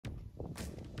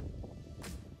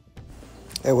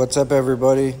Hey, what's up,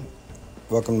 everybody?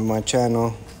 Welcome to my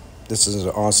channel. This is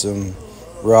an awesome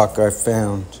rock I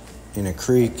found in a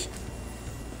creek.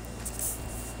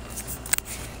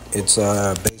 It's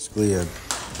basically a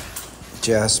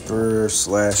jasper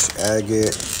slash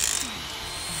agate.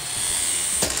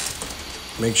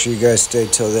 Make sure you guys stay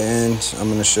till the end. I'm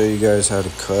going to show you guys how to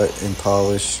cut and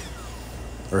polish,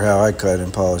 or how I cut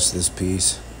and polish this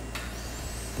piece.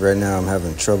 Right now I'm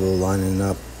having trouble lining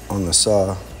up on the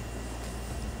saw.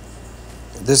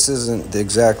 This isn't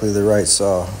exactly the right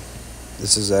saw.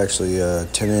 This is actually a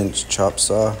 10-inch chop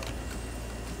saw.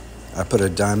 I put a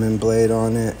diamond blade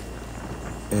on it,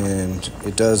 and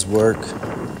it does work.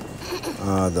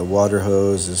 The water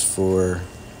hose is for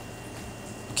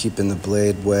keeping the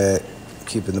blade wet,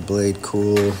 keeping the blade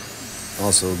cool,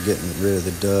 also getting rid of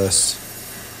the dust.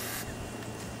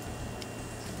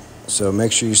 So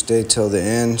make sure you stay till the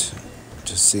end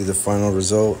to see the final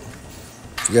result.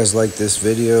 If you guys like this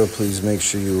video, please make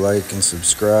sure you like and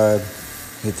subscribe.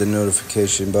 Hit the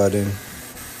notification button.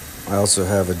 I also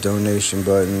have a donation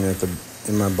button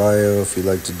in my bio if you'd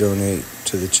like to donate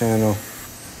to the channel.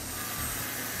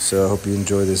 So I hope you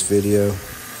enjoy this video,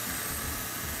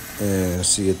 and I'll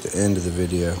see you at the end of the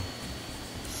video.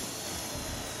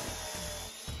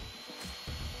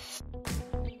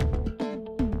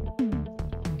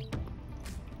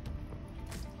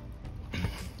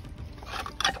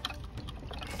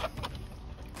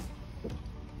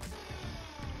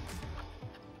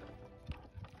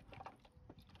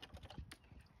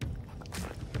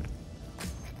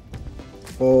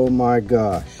 Oh my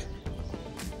gosh.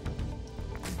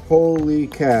 Holy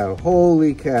cow.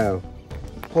 Holy cow.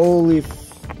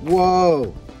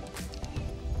 Whoa.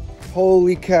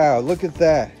 Holy cow. Look at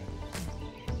that.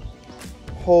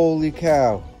 Holy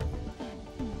cow.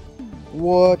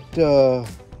 What the?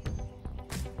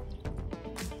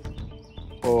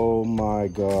 Oh my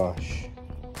gosh.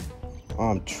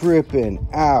 I'm tripping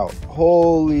out.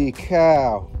 Holy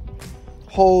cow.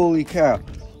 Holy cow.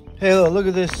 Hey, look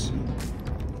at this.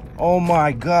 Oh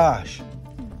my gosh.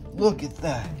 Look at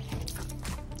that.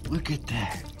 Look at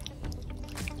that.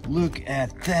 Look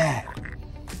at that.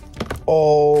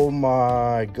 Oh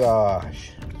my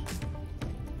gosh.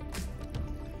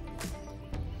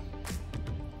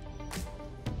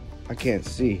 I can't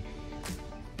see.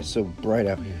 It's so bright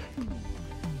out here.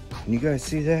 Can you guys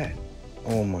see that?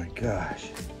 Oh my gosh.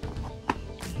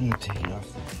 Let me take it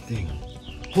off that thing.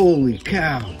 Holy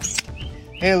cow.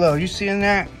 Halo, you seeing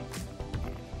that?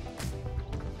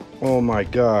 Oh my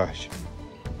gosh.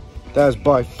 That's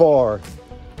by far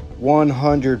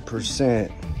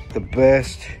 100% the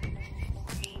best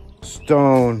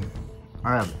stone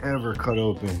I have ever cut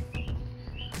open.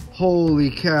 Holy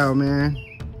cow, man.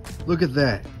 Look at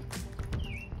that.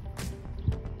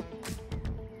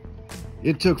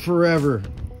 It took forever.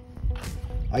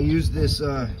 I used this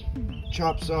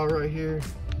chop saw right here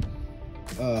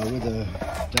with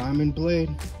a diamond blade.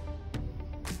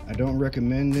 I don't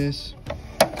recommend this.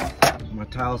 My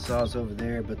tile saw's over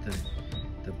there, but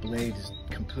the blade is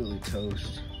completely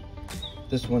toast.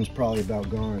 This one's probably about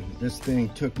gone. This thing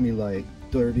took me like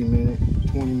 30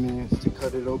 minutes, 20 minutes to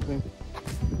cut it open.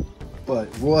 But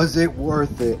was it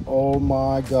worth it? Oh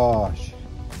my gosh.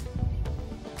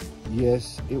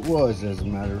 Yes, it was. As a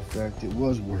matter of fact, it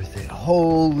was worth it.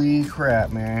 Holy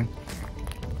crap, man.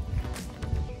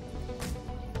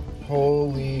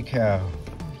 Holy cow.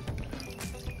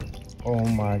 Oh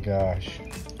my gosh.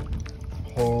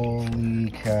 Holy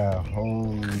cow.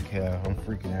 Holy cow. I'm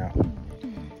freaking out.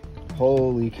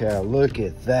 Holy cow. Look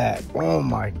at that. Oh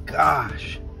my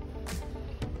gosh.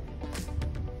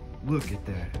 Look at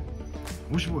that.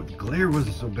 I wish the glare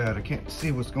wasn't so bad. I can't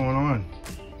see what's going on.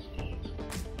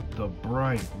 The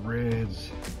bright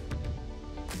reds.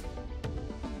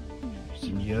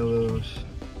 Some yellows.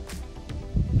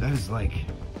 That is like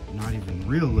not even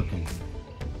real looking.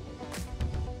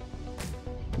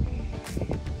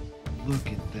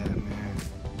 Look at that, man.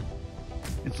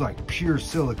 It's like pure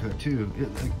silica too.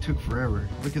 It like took forever.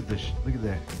 Look at this. Look at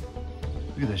that.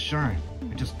 Look at the shine.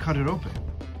 I just cut it open.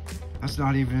 That's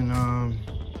not even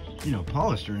you know,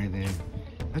 polished or anything.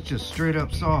 That's just straight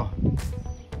up saw.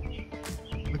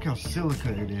 Look how silica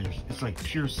it is. It's like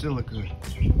pure silica.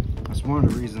 That's one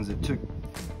of the reasons it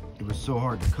was so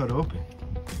hard to cut open.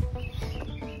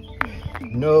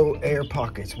 No air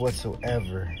pockets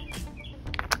whatsoever.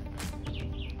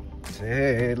 Say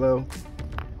hey, Halo.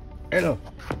 Halo.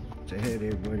 Say hey to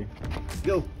everybody.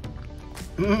 Yo.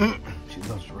 She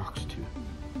loves rocks too.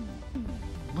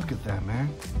 Look at that, man.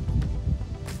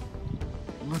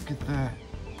 Look at that.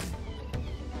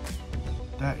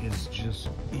 That is just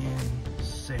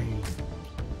insane.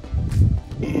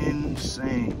 Insane.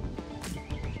 insane.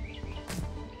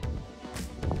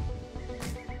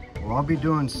 Well, I'll be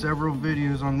doing several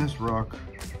videos on this rock.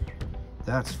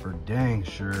 That's for dang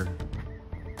sure.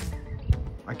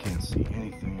 I can't see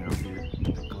anything out here.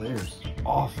 The glare's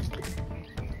off.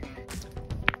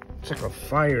 It's like a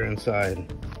fire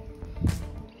inside. If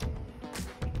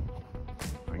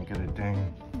I can get it,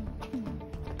 dang.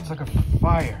 It's like a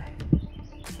fire.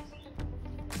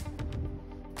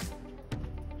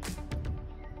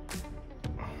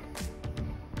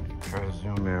 Try to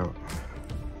zoom out.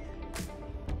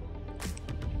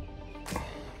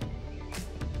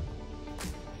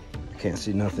 I can't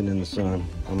see nothing in the sun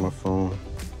on my phone.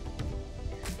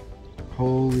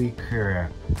 Holy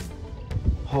crap.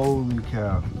 Holy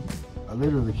cow. I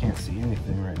literally can't see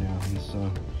anything right now in the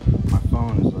sun. My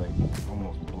phone is like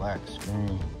almost black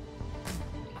screen.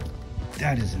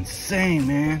 That is insane,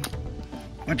 man.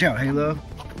 Watch out, Halo.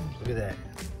 Look at that.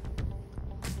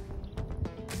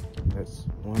 That's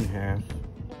one half.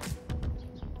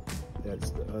 That's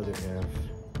the other half.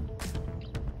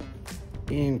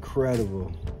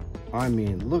 Incredible. I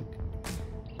mean, look.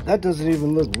 That doesn't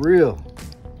even look real.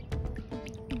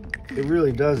 It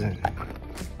really doesn't.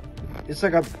 It's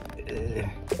like a...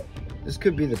 this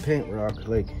could be the paint rock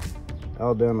like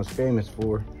Alabama's famous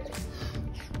for.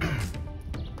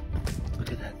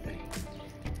 Look at that thing.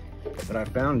 But I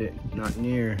found it not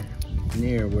near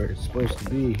where it's supposed to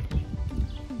be.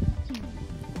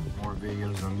 More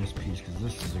videos on this piece because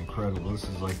this is incredible. This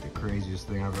is like the craziest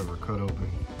thing I've ever cut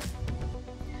open.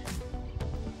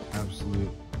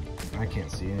 Absolute. I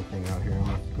can't see anything out here. I'm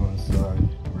gonna have to go inside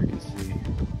where I can see.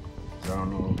 I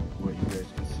don't know what you guys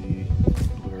can see,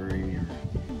 blurry or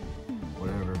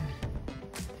whatever.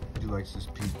 He likes this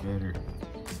piece better.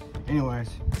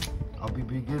 Anyways, I'll be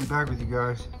getting back with you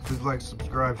guys. Please like,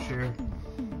 subscribe, share,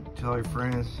 tell your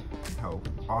friends how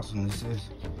awesome this is,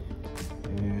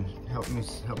 and help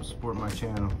support my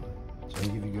channel so I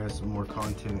can give you guys some more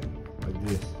content like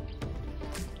this.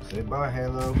 Say bye,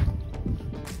 Halo.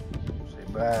 Say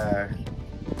bye.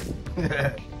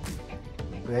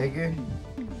 Bacon.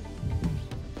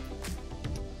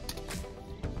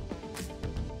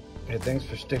 Hey, thanks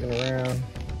for sticking around.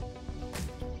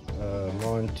 I'm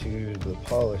on to the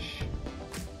polish.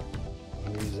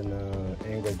 I'm using an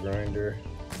angle grinder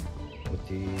with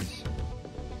these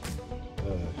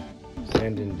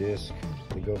sanding disc.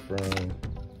 They go from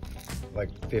like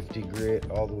 50 grit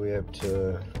all the way up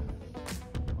to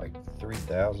like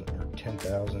 3,000 or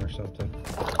 10,000 or something.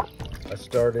 I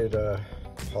started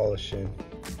polishing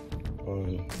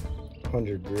on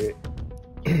 100 grit,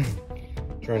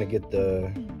 trying to get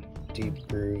the deep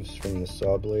grooves from the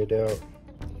saw blade out,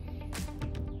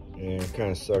 and it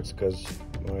kind of sucks because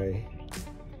my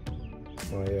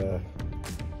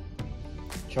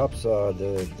chop saw,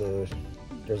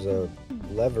 there's a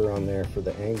lever on there for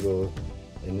the angle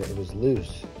and it was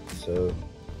loose, so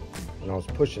when I was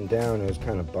pushing down it was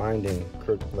kind of binding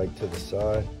like to the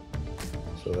side,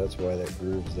 so that's why that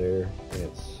groove's there. And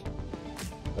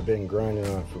I've been grinding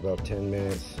on it for about 10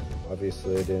 minutes.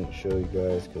 Obviously I didn't show you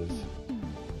guys because,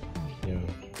 you know,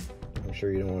 I'm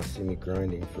sure you don't want to see me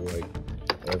grinding for like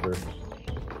ever.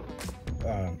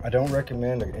 I don't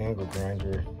recommend an angle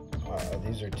grinder.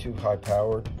 These are too high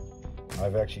powered.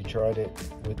 I've actually tried it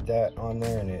with that on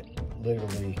there and it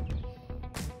literally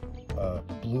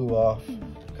blew off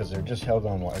because they're just held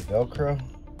on by Velcro.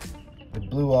 It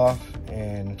blew off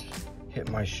and hit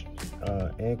my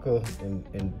ankle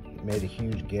and made a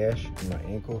huge gash in my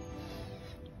ankle.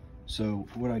 So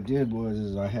what I did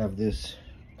was I have this.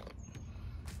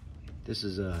 This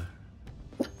is a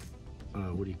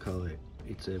what do you call it?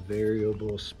 It's a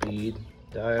variable speed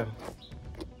dial,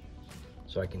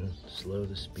 so I can slow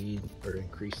the speed or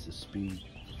increase the speed.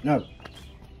 No,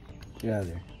 get out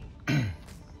of there.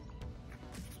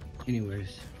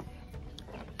 Anyways,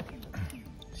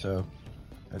 so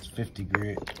that's 50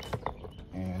 grit,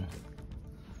 and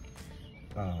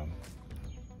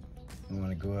you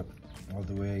want to go up all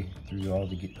the way through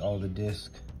all the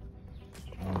disc.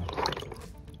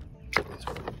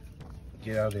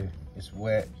 Get out of there. It's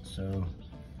wet, so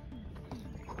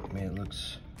I mean, it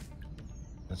looks,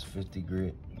 that's 50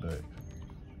 grit, but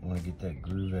I want to get that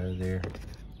groove out of there.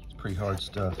 It's pretty hard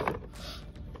stuff.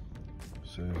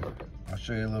 So I'll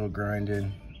show you a little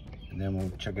grinding and then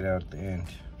we'll check it out at the end.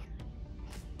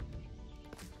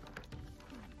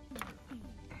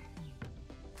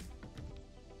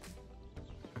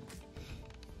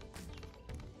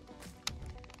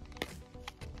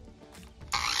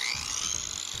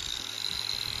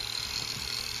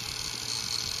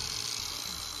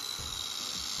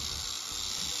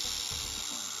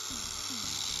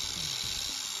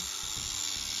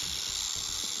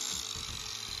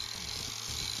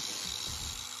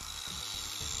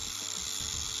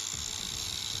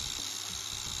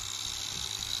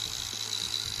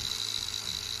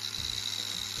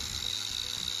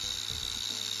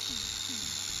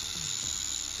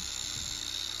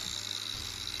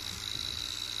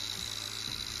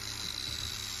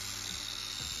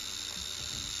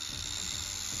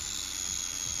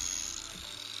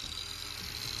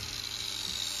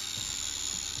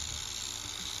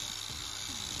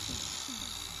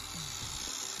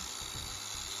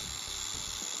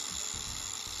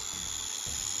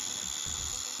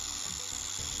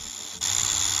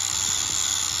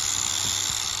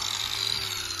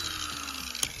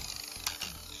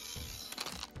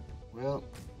 Well,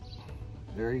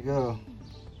 there you go.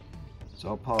 It's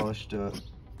all polished up.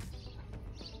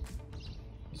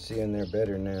 See in there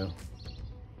better now.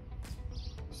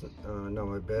 It's not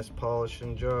my best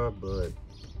polishing job, but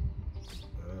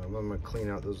I'm gonna clean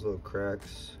out those little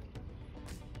cracks.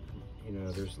 You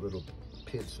know, there's little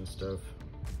pits and stuff.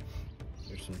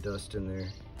 There's some dust in there.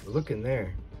 But look in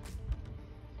there.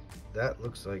 That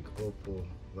looks like opal,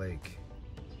 like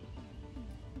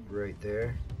right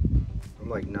there. I'm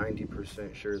like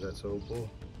 90% sure that's opal.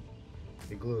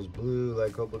 It glows blue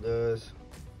like opal does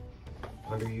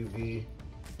under UV.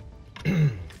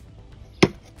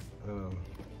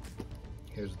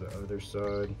 Here's the other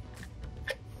side.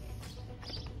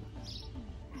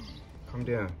 Come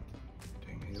down.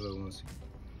 Dang, Halo wants to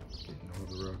get in all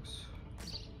the rocks.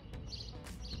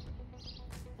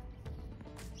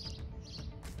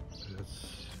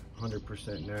 That's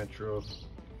 100% natural.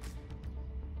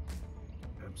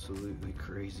 Absolutely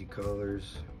crazy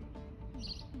colors.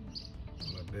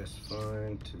 My best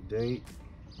find to date,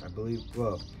 I believe.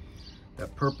 Well,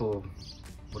 that purple,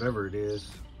 whatever it is,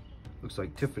 looks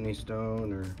like Tiffany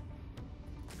stone or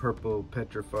purple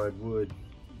petrified wood.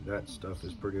 That stuff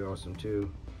is pretty awesome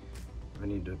too. I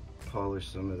need to polish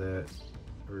some of that,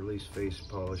 or at least face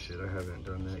polish it. I haven't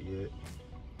done that yet.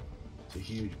 It's a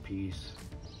huge piece.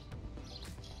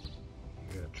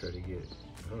 I gotta try to get,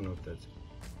 I don't know if that's,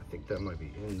 I think that might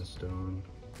be in the stone.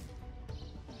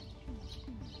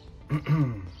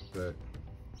 But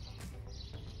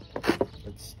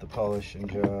it's the polishing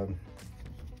job.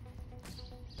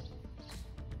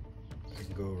 I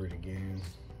can go over it again.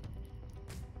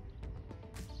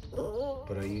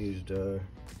 But I used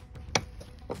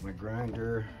my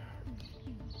grinder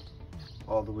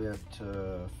all the way up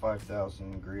to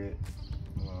 5,000 grit.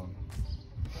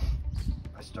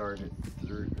 I started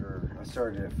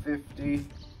at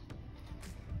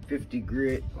 50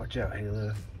 grit. Watch out,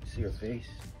 Halo. See her face?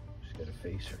 She's got a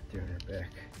face right there in her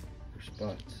back. Her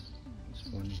spots. It's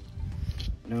funny.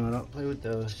 No, I don't play with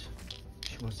those.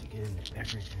 She wants to get into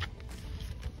everything.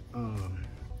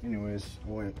 Anyways, I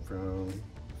went from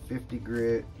 50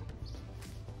 grit,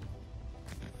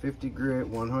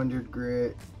 100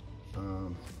 grit,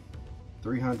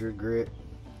 300 grit,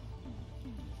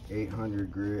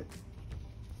 800 grit,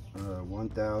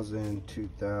 1,000,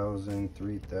 2,000,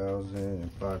 3,000,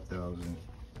 and 5,000.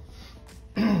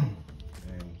 And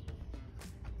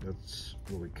that's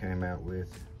what we came out with.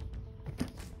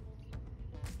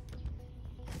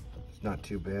 It's not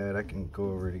too bad. I can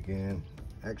go over it again.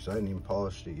 Actually, I hadn't even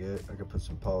polished it yet. I could put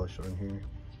some polish on here.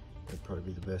 That'd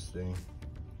probably be the best thing.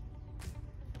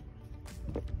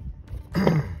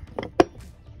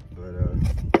 But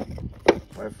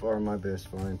by far my best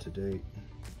find to date.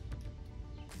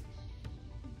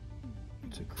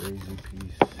 It's a crazy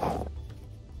piece.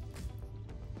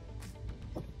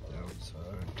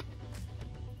 Outside.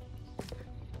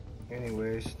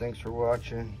 Anyways, thanks for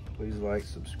watching. Please like,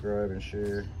 subscribe, and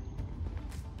share.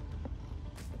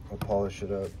 I'll polish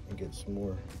it up and get some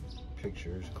more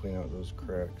pictures, clean out those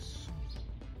cracks.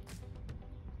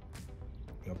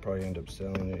 I'll probably end up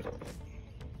selling it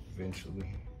eventually.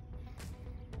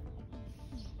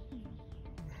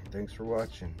 Thanks for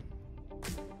watching.